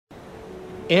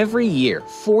Every year,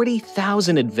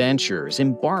 40,000 adventurers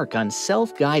embark on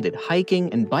self-guided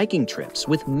hiking and biking trips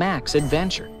with Max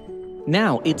Adventure.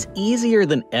 Now, it's easier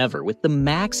than ever with the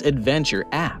Max Adventure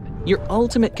app, your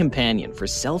ultimate companion for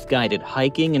self-guided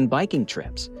hiking and biking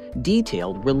trips.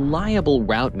 Detailed, reliable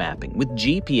route mapping with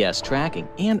GPS tracking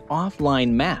and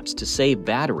offline maps to save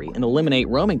battery and eliminate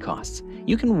roaming costs.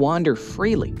 You can wander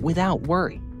freely without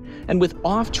worry. And with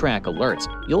off-track alerts,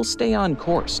 you'll stay on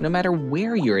course no matter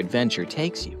where your adventure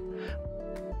takes you.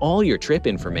 All your trip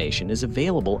information is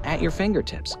available at your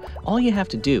fingertips. All you have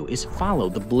to do is follow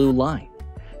the blue line.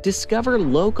 Discover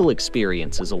local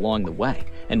experiences along the way,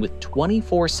 and with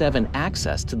 24/7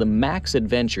 access to the Max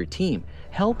Adventure team,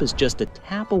 help is just a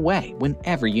tap away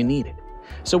whenever you need it.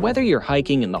 So whether you're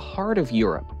hiking in the heart of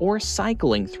Europe or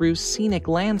cycling through scenic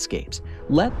landscapes,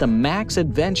 let the Max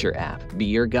Adventure app be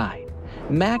your guide.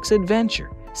 Max Adventure,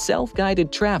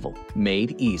 self-guided travel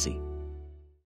made easy.